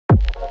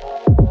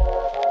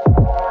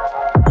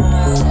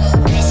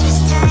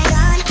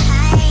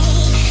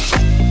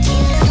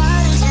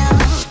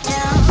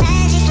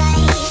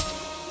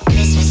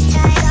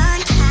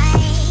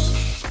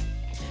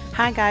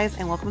guys,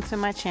 and welcome to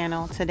my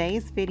channel.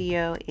 Today's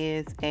video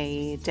is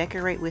a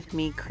decorate with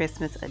me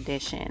Christmas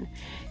edition.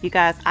 You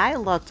guys, I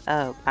looked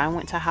up, I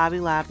went to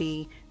Hobby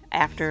Lobby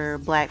after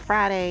Black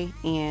Friday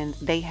and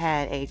they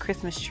had a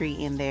Christmas tree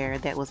in there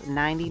that was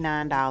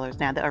 $99.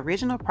 Now the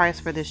original price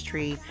for this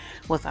tree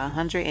was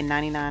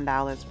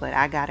 $199, but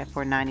I got it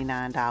for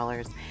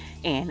 $99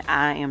 and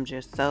I am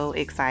just so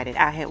excited.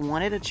 I had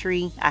wanted a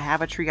tree. I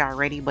have a tree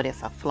already, but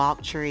it's a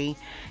flock tree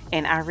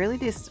and I really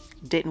just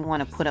didn't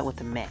want to put up with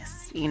the mess.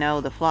 You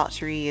know, the flock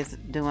tree is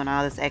doing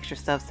all this extra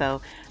stuff,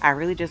 so I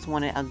really just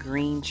wanted a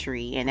green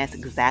tree, and that's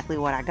exactly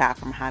what I got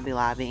from Hobby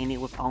Lobby, and it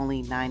was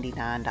only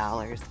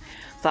 $99.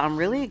 So I'm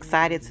really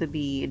excited to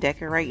be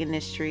decorating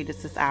this tree.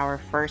 This is our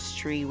first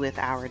tree with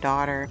our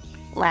daughter.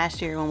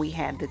 Last year when we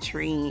had the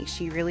tree,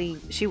 she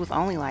was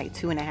only like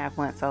 2.5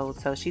 months old,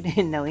 so she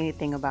didn't know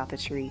anything about the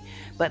tree.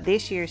 But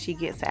this year she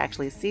gets to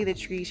actually see the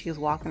tree. She's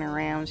walking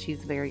around,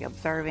 she's very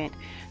observant,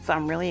 so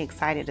I'm really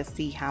excited to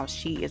see how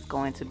she is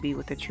going to be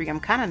with the tree. I'm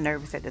kind of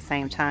nervous at the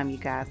same time, you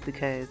guys,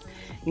 because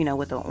you know,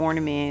 with the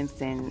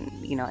ornaments and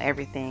you know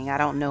everything, I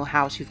don't know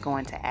how she's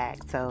going to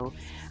act. So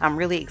I'm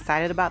really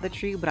excited about the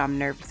tree, but I'm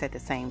nervous at the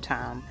same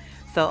time.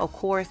 So of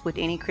course, with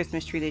any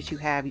Christmas tree that you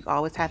have, you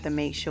always have to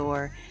make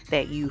sure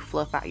that you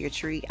fluff out your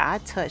tree. I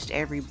touched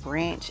every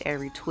branch,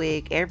 every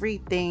twig,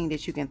 everything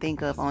that you can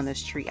think of on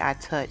this tree I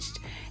touched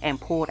and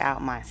pulled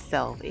out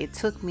myself. It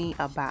took me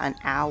about an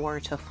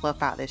hour to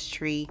fluff out this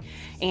tree.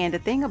 And the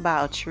thing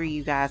about a tree,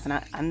 you guys, and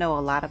I know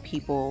a lot of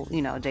people,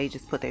 you know, they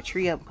just put their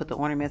tree up, put the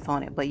ornaments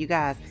on it, but you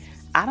guys,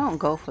 I don't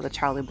go for the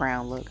Charlie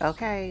Brown look,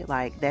 okay?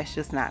 Like, that's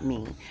just not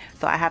me.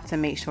 So I have to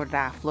make sure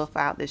that I fluff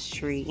out this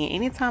tree. And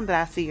anytime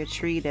that I see a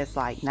tree that's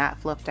like not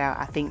fluffed out,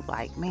 I think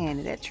like,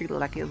 man, that tree look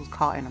like it was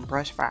caught in a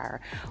brush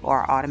fire,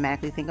 or I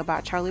automatically think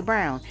about Charlie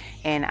Brown.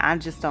 And I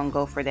just don't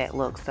go for that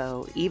look.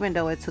 So even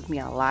though it took me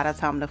a lot of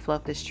time to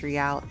fluff this tree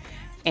out,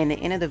 in the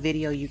end of the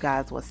video, you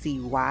guys will see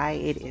why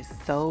it is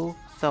so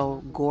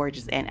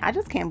gorgeous. And I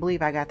just can't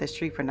believe I got this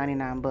tree for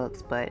 99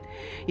 bucks. But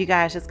you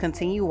guys just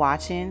continue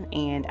watching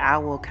and I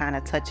will kind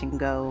of touch and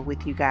go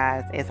with you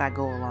guys as I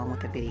go along with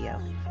the video.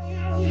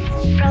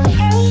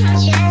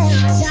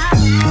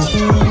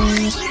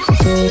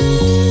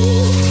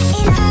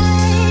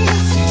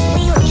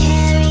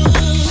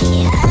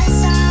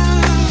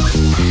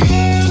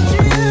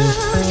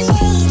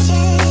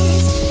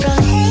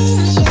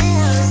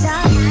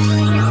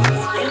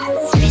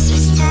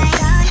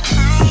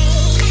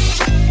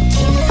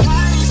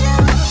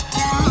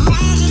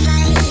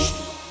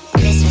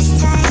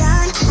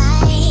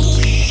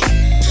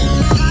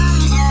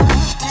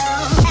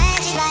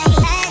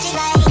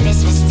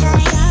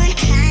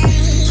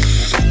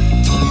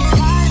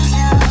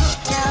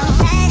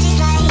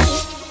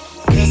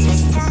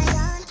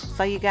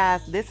 So you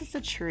guys, this is the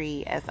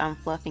tree as I'm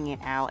fluffing it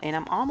out, and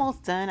I'm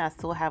almost done. I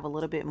still have a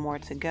little bit more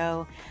to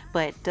go,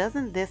 but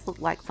doesn't this look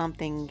like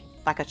something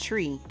like a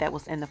tree that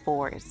was in the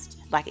forest?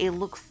 Like, it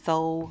looks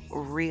so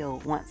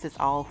real once it's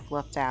all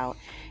fluffed out,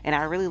 and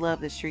I really love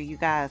this tree. You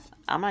guys,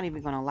 I'm not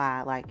even gonna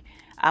lie, like,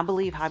 I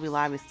believe Hobby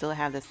Lobby still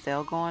have the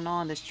sale going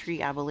on. This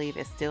tree, I believe,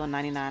 is still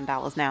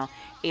 $99. Now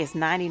it's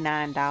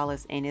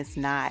 $99 and it's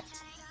not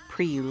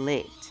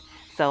pre-lit.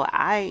 So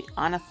I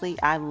honestly,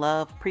 I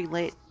love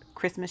pre-lit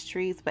Christmas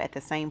trees, but at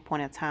the same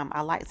point in time,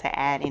 I like to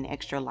add in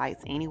extra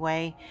lights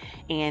anyway.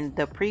 And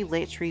the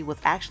pre-lit tree was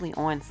actually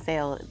on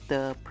sale.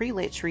 The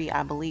pre-lit tree,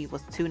 I believe,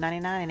 was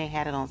 $2.99 and they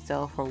had it on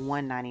sale for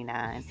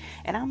 $1.99.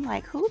 And I'm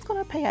like, who's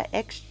gonna pay an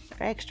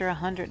extra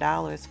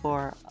 $100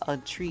 for a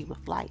tree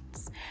with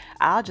lights?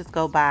 I'll just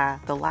go buy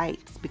the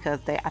lights, because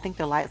I think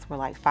the lights were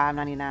like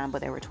 $5.99,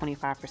 but they were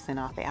 25%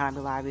 off at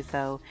Hobby Lobby.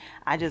 So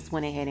I just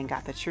went ahead and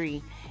got the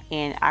tree,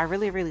 and I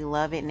really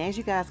love it. And as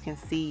you guys can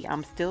see,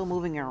 I'm still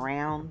moving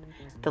around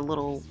the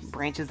little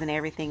branches and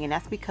everything, and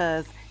that's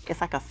because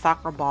it's like a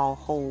soccer ball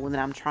hole that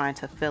I'm trying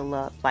to fill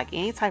up. Like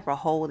any type of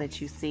hole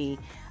that you see,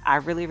 I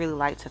really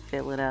like to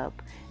fill it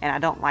up, and I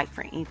don't like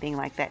for anything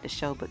like that to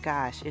show, but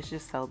gosh, it's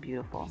just so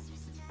beautiful.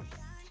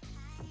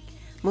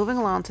 Moving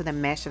along to the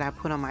mesh that I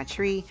put on my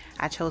tree,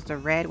 I chose the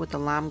red with the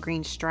lime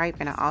green stripe,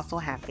 and I also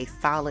have a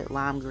solid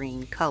lime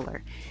green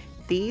color.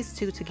 These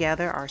two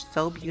together are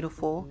so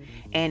beautiful,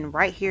 and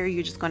right here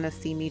you're just going to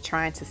see me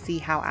trying to see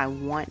how I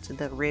want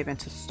the ribbon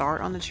to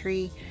start on the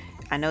tree.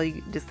 I know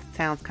this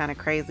sounds kind of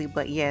crazy,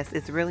 but yes,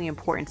 it's really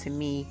important to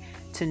me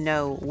to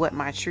know what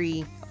my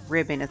tree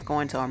ribbon is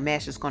going to, or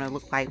mesh is going to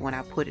look like when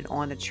I put it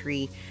on the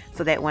tree,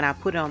 so that when I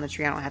put it on the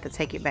tree I don't have to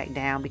take it back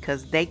down,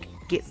 because they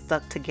get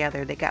stuck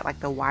together. They got like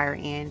the wire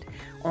end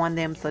on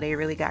them, so they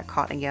really got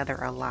caught together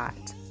a lot.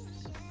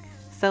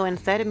 So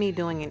instead of me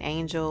doing an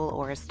angel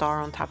or a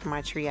star on top of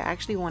my tree, I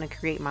actually want to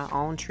create my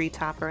own tree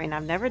topper. And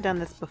I've never done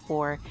this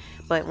before,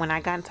 but when I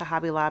got into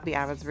Hobby Lobby,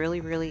 I was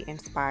really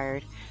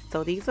inspired.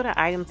 So these are the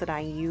items that I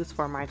use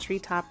for my tree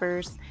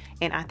toppers,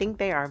 and I think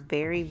they are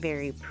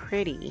very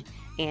pretty,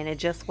 and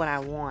it's just what I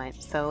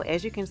want. So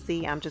as you can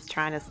see, I'm just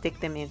trying to stick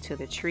them into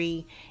the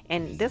tree,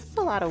 and this is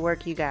a lot of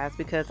work, you guys,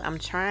 because I'm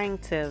trying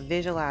to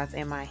visualize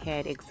in my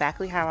head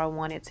exactly how I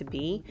want it to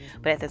be,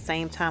 but at the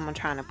same time I'm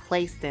trying to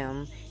place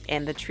them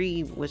and the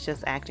tree was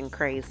just acting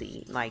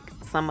crazy. Like,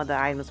 some of the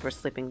items were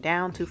slipping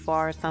down too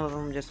far, some of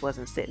them just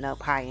wasn't sitting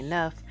up high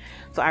enough.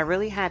 So I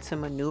really had to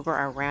maneuver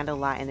around a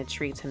lot in the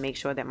tree to make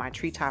sure that my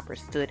tree topper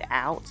stood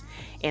out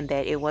and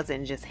that it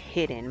wasn't just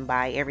hidden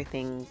by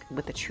everything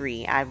with the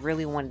tree. I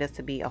really wanted this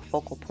to be a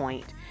focal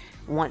point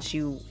once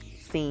you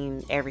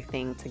seen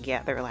everything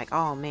together. Like,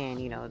 oh man,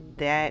 you know,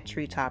 that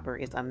tree topper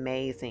is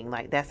amazing.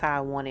 Like, that's how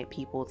I wanted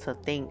people to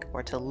think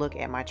or to look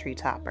at my tree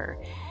topper.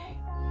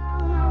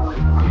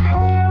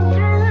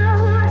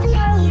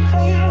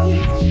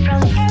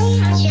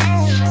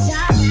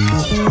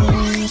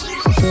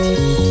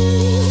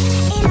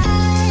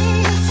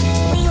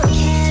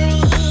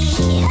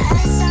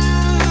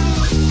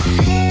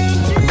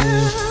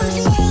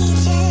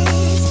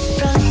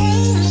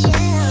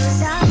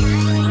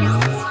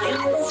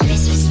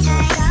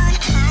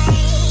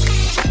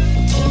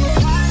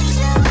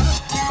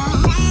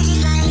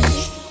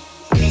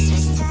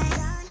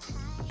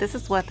 This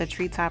is what the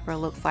tree topper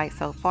looks like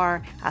so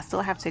far. I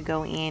still have to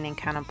go in and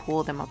kind of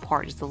pull them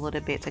apart just a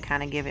little bit to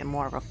kind of give it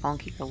more of a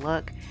funkier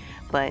look.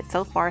 But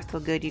so far so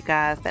good, you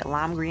guys. That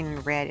lime green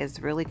and red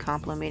is really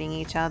complementing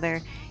each other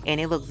and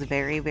it looks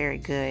very, very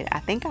good. I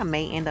think I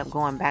may end up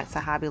going back to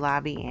Hobby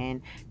Lobby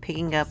and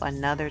picking up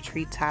another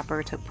tree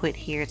topper to put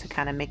here to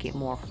kind of make it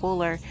more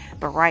fuller.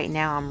 But right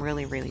now I'm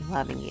really, really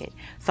loving it.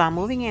 So I'm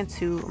moving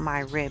into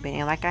my ribbon,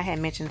 and like I had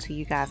mentioned to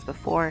you guys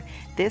before,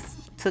 this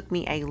took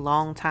me a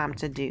long time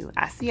to do.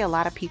 I see a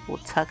lot of people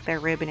tuck their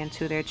ribbon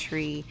into their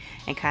tree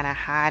and kind of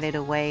hide it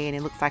away, and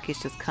it looks like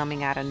it's just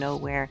coming out of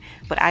nowhere.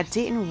 But I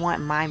didn't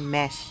want my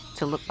mesh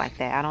to look like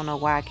that. I don't know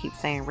why I keep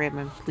saying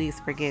ribbon, please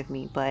forgive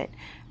me, but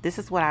this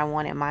is what I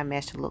wanted my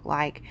mesh to look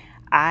like.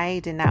 I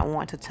did not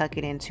want to tuck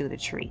it into the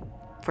tree.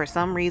 For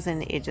some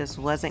reason it just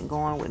wasn't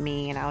going with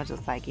me, and I was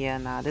just like, yeah,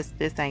 nah, this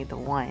ain't the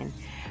one.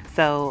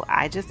 So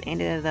I just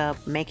ended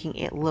up making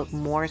it look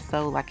more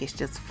so like it's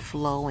just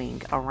flowing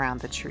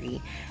around the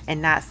tree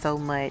and not so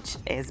much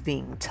as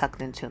being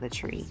tucked into the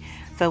tree.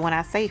 So when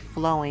I say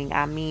flowing,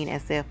 I mean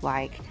as if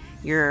like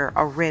you're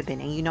a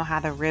ribbon, and you know how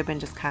the ribbon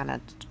just kind of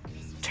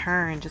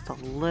turn just a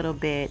little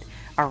bit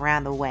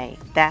around the way.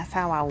 That's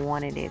how I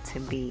wanted it to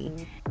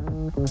be.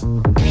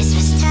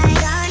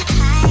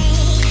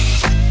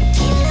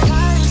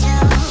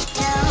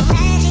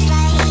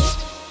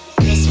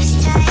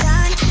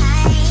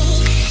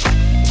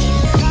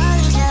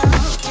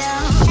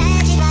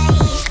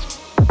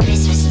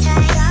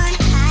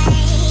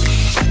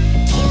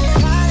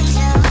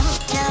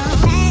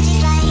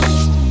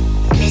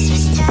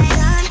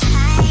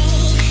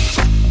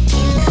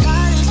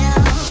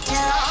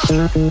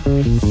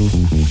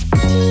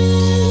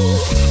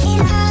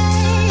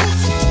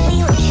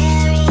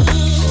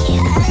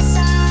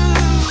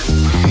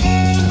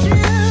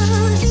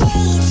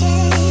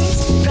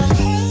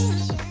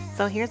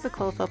 So here's a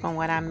close-up on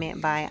what I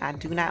meant by I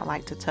do not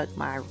like to tuck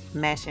my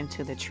mesh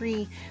into the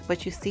tree,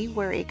 but you see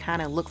where it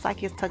kind of looks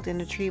like it's tucked in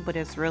the tree, but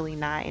it's really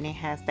not, and it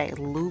has that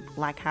loop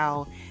like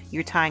how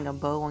you're tying a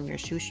bow on your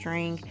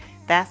shoestring.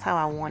 That's how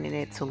I wanted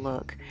it to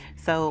look.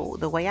 So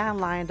the way I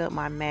lined up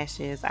my mesh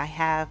is I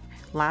have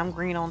lime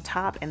green on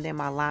top, and then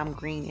my lime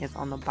green is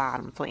on the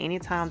bottom. So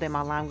anytime that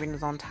my lime green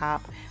is on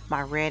top,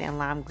 my red and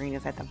lime green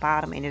is at the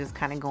bottom, and it is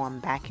kind of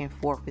going back and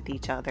forth with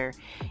each other.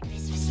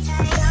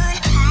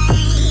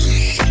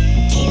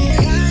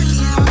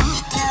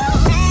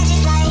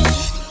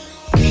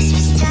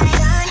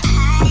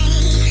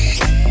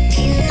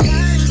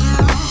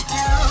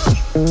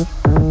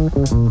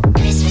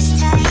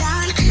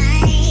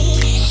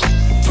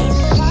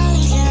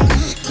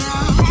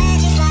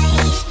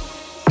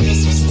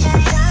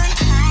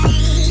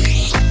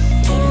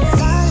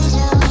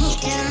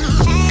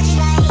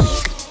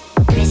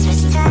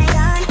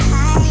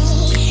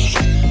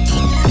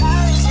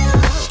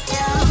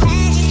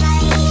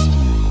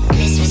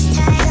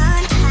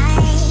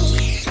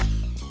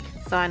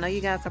 So I know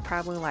you guys are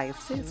probably like,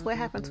 sis, what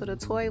happened to the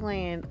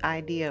Toyland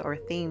idea or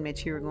theme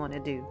that you were going to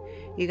do?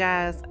 You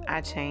guys,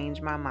 I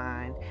changed my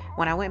mind.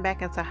 When I went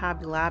back into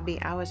Hobby Lobby,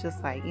 I was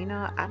just like, you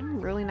know, I'm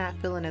really not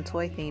feeling a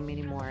toy theme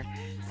anymore.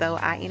 So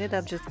I ended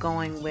up just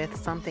going with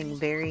something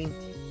very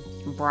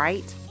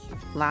bright,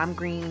 lime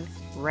green,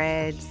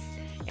 reds,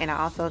 and I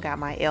also got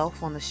my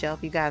elf on the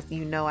shelf. You guys,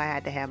 you know I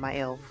had to have my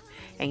elf,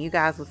 and you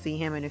guys will see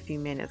him in a few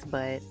minutes,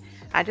 but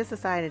I just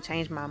decided to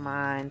change my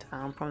mind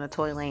from the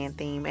Toyland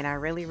theme, and I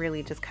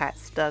really just got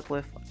stuck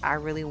with, I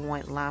really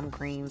want lime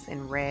greens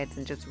and reds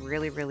and just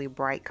really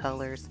bright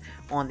colors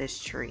on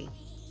this tree.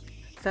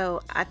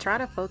 So I try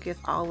to focus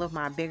all of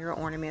my bigger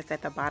ornaments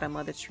at the bottom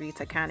of the tree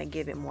to kind of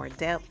give it more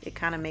depth. It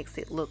kind of makes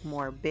it look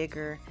more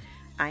bigger.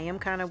 I am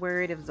kind of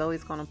worried if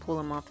Zoe's going to pull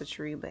them off the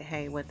tree, but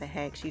hey, what the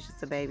heck, she's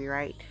just a baby,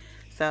 right?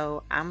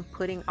 So I'm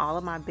putting all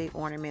of my big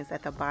ornaments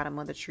at the bottom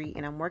of the tree,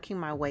 and I'm working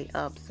my way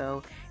up.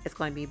 So it's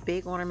going to be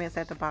big ornaments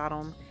at the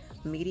bottom,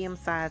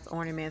 medium-sized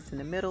ornaments in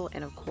the middle,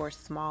 and of course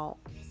small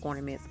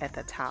ornaments at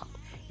the top.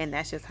 And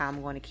that's just how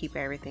I'm going to keep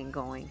everything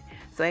going.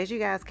 So as you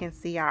guys can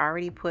see, I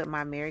already put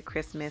my Merry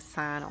Christmas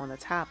sign on the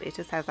top. It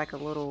just has like a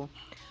little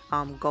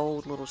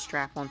gold little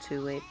strap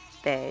onto it.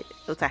 that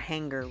it's a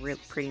hanger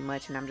pretty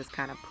much, and I'm just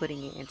kind of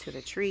putting it into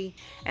the tree.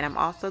 And I'm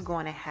also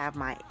going to have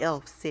my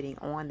elf sitting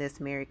on this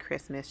Merry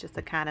Christmas just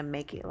to kind of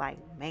make it like,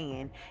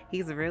 man,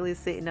 he's really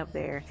sitting up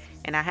there,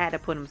 and I had to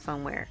put him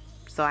somewhere,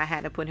 so I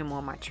had to put him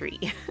on my tree.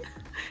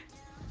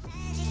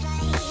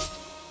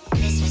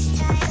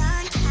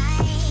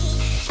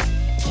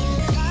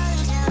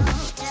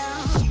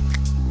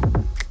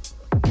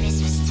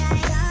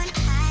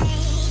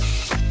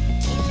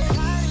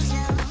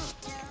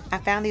 I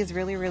found these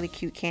really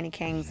cute candy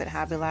canes at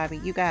Hobby Lobby.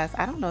 You guys,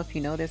 I don't know if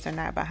you know this or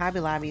not, but Hobby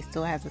Lobby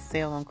still has a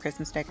sale on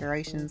Christmas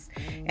decorations,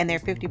 and they're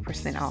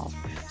 50% off.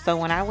 So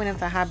when I went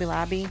into Hobby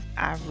Lobby,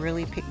 I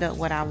really picked up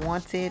what I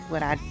wanted,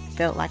 what I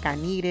felt like I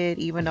needed,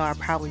 even though I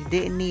probably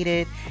didn't need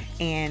it,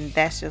 and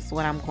that's just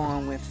what I'm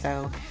going with.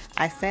 So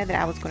I said that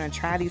I was going to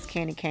try these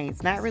candy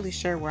canes. Not really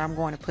sure where I'm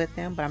going to put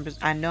them, but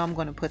I know I'm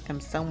going to put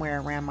them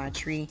somewhere around my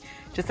tree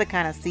just to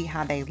kind of see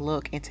how they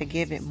look and to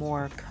give it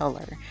more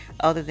color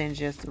other than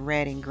just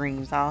red and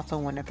greens. I also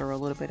want to throw a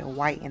little bit of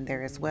white in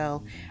there as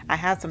well. I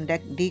have some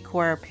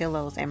decor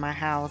pillows in my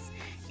house,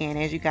 and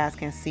as you guys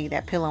can see,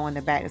 that pillow in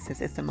the back that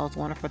says it's the most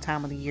wonderful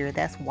time of the year,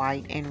 that's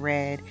white and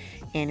red,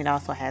 and it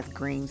also has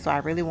green. So I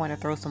really want to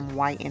throw some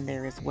white in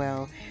there as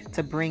well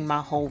to bring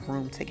my whole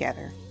room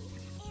together.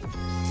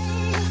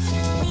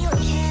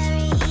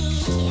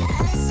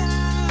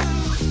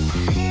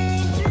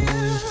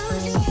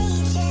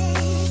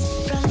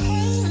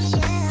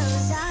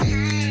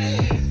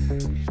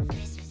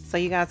 So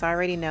you guys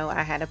already know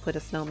I had to put a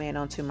snowman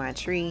onto my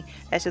tree.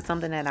 That's just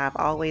something that I've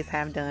always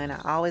have done.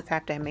 I always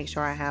have to make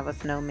sure I have a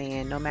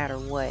snowman no matter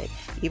what.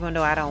 Even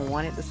though I don't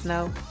want it to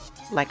snow,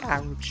 like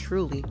I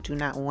truly do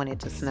not want it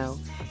to snow,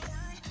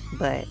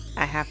 but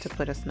I have to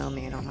put a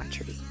snowman on my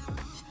tree.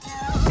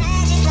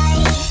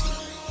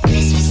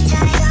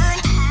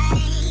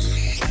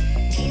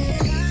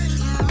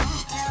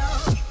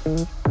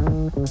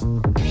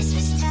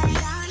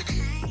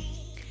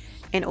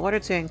 In order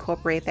to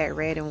incorporate that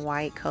red and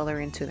white color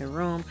into the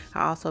room,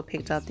 I also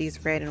picked up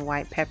these red and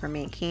white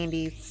peppermint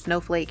candies,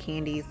 snowflake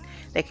candies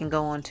that can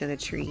go onto the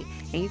tree.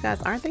 And you guys,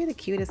 aren't they the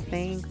cutest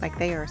things? Like,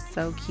 they are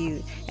so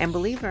cute. And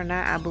believe it or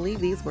not, I believe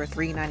these were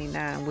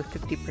 $3.99 with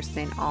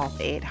 50%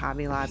 off at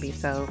Hobby Lobby.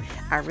 So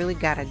I really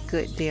got a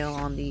good deal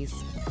on these.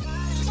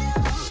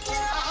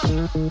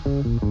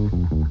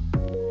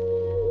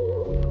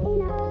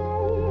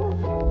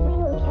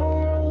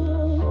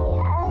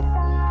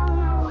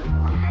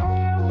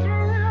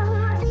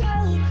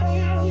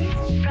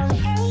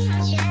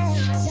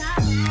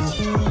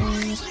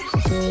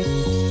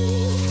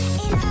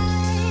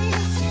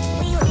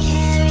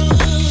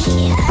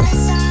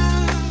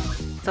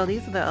 So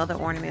these are the other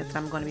ornaments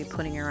I'm going to be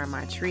putting around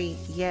my tree.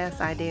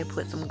 Yes, I did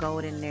put some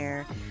gold in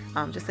there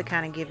just to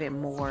kind of give it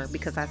more,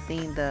 because I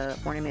seen the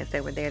ornaments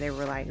that were there. They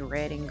were like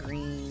red and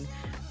green,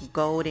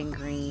 gold and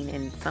green,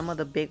 and some of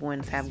the big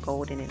ones have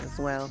gold in it as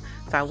well.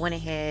 So I went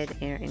ahead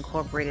and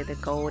incorporated the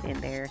gold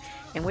in there.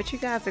 And what you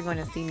guys are going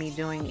to see me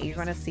doing, you're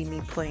going to see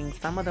me putting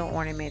some of the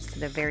ornaments to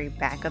the very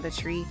back of the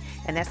tree,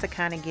 and that's to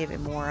kind of give it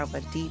more of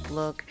a deep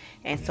look,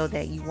 and so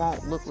that you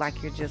won't look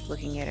like you're just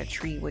looking at a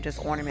tree with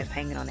just ornaments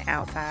hanging on the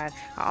outside.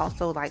 I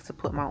also like to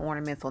put my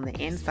ornaments on the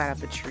inside of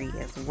the tree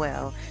as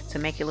well to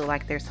make it look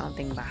like there's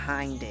something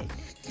behind it.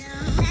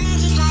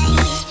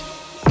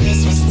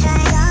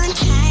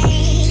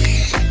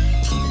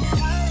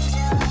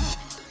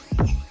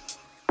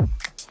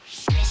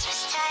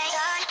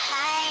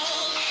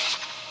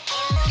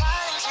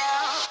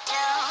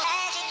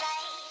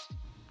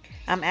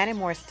 I'm adding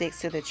more sticks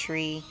to the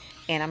tree,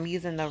 and I'm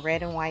using the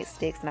red and white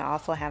sticks, and I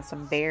also have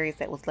some berries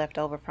that was left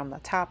over from the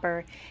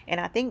topper. And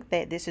I think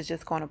that this is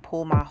just going to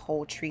pull my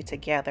whole tree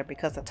together,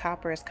 because the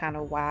topper is kind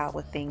of wild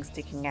with things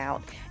sticking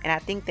out, and I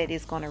think that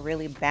it's going to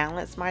really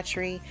balance my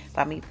tree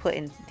by me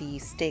putting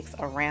these sticks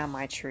around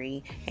my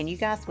tree. And you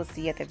guys will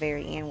see at the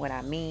very end what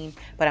I mean,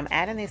 but I'm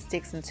adding these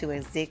sticks into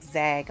a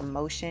zigzag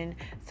motion.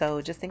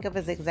 So just think of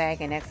a zigzag,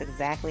 and that's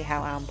exactly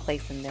how I'm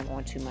placing them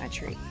onto my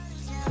tree.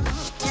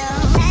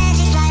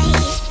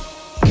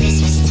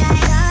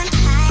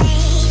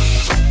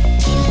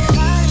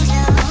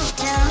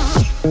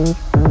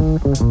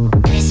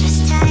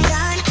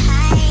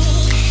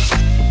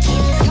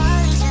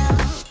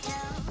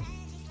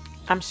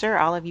 I'm sure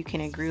all of you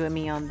can agree with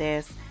me on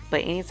this,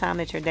 but anytime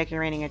that you're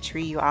decorating a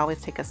tree, you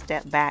always take a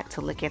step back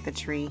to look at the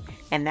tree,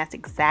 and that's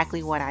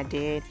exactly what I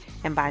did.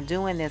 And by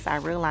doing this, I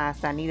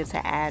realized I needed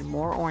to add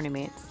more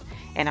ornaments,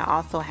 and I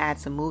also had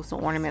to move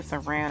some ornaments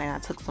around, and I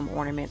took some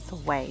ornaments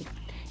away.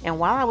 And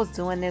while I was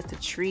doing this, the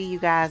tree, you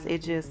guys,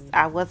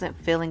 I wasn't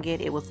feeling it.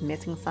 It was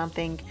missing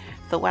something.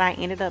 So what I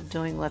ended up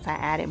doing was I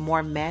added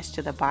more mesh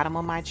to the bottom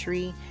of my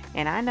tree.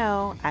 And I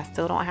know I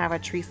still don't have a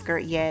tree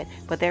skirt yet,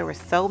 but there were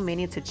so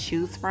many to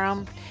choose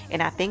from.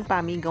 And I think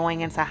by me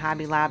going into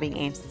Hobby Lobby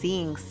and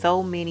seeing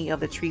so many of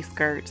the tree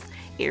skirts,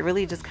 it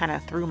really just kind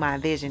of threw my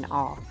vision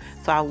off.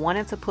 So I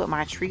wanted to put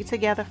my tree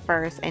together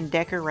first and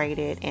decorate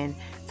it, and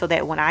so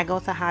that when I go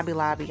to Hobby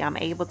Lobby, I'm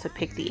able to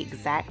pick the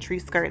exact tree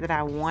skirt that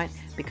I want,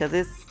 because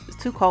it's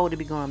too cold to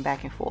be going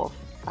back and forth.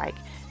 Like,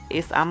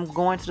 I'm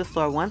going to the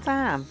store one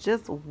time,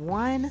 just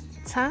one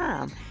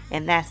time,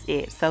 and that's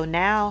it. So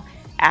now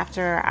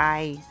after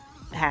I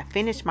have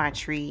finished my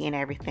tree and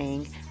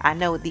everything, I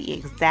know the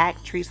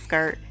exact tree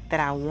skirt that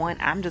I want.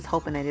 I'm just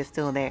hoping that it's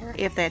still there.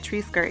 If that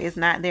tree skirt is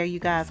not there, you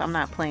guys, I'm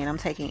not playing. I'm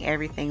taking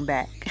everything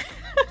back.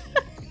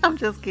 I'm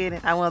just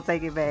kidding. I won't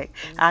take it back.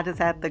 I just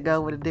have to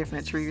go with a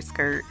different tree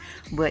skirt.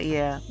 But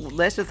yeah,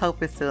 let's just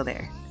hope it's still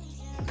there.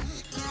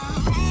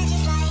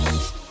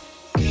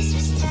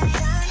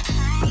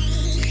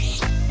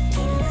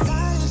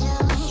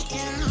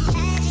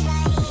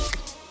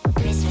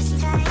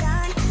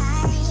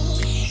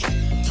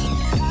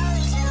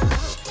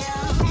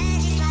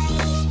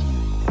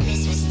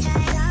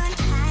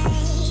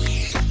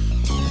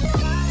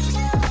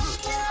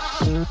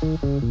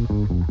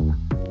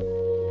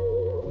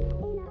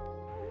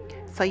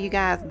 So you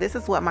guys, this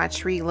is what my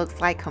tree looks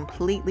like,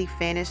 completely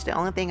finished. The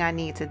only thing I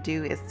need to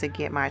do is to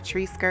get my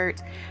tree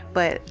skirt,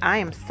 but I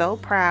am so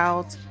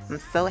proud. I'm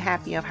so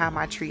happy of how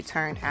my tree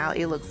turned out.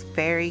 It looks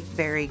very,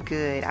 very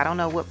good. I don't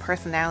know what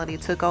personality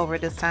took over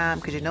this time,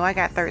 because you know I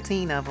got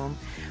 13 of them,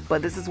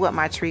 but this is what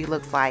my tree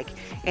looks like.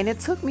 And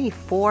it took me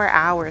 4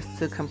 hours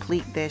to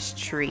complete this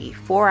tree,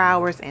 4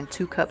 hours and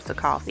 2 cups of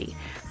coffee.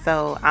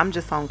 So I'm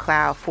just on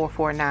cloud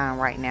 449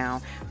 right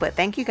now. But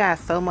thank you guys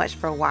so much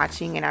for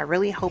watching, and I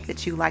really hope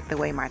that you like the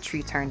way my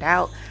tree turned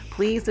out.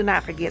 Please do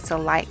not forget to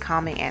like,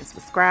 comment, and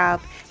subscribe.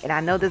 And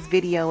I know this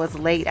video was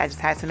late. I just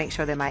had to make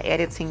sure that my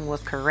editing was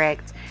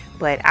correct.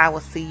 But I will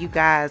see you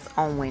guys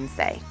on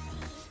Wednesday.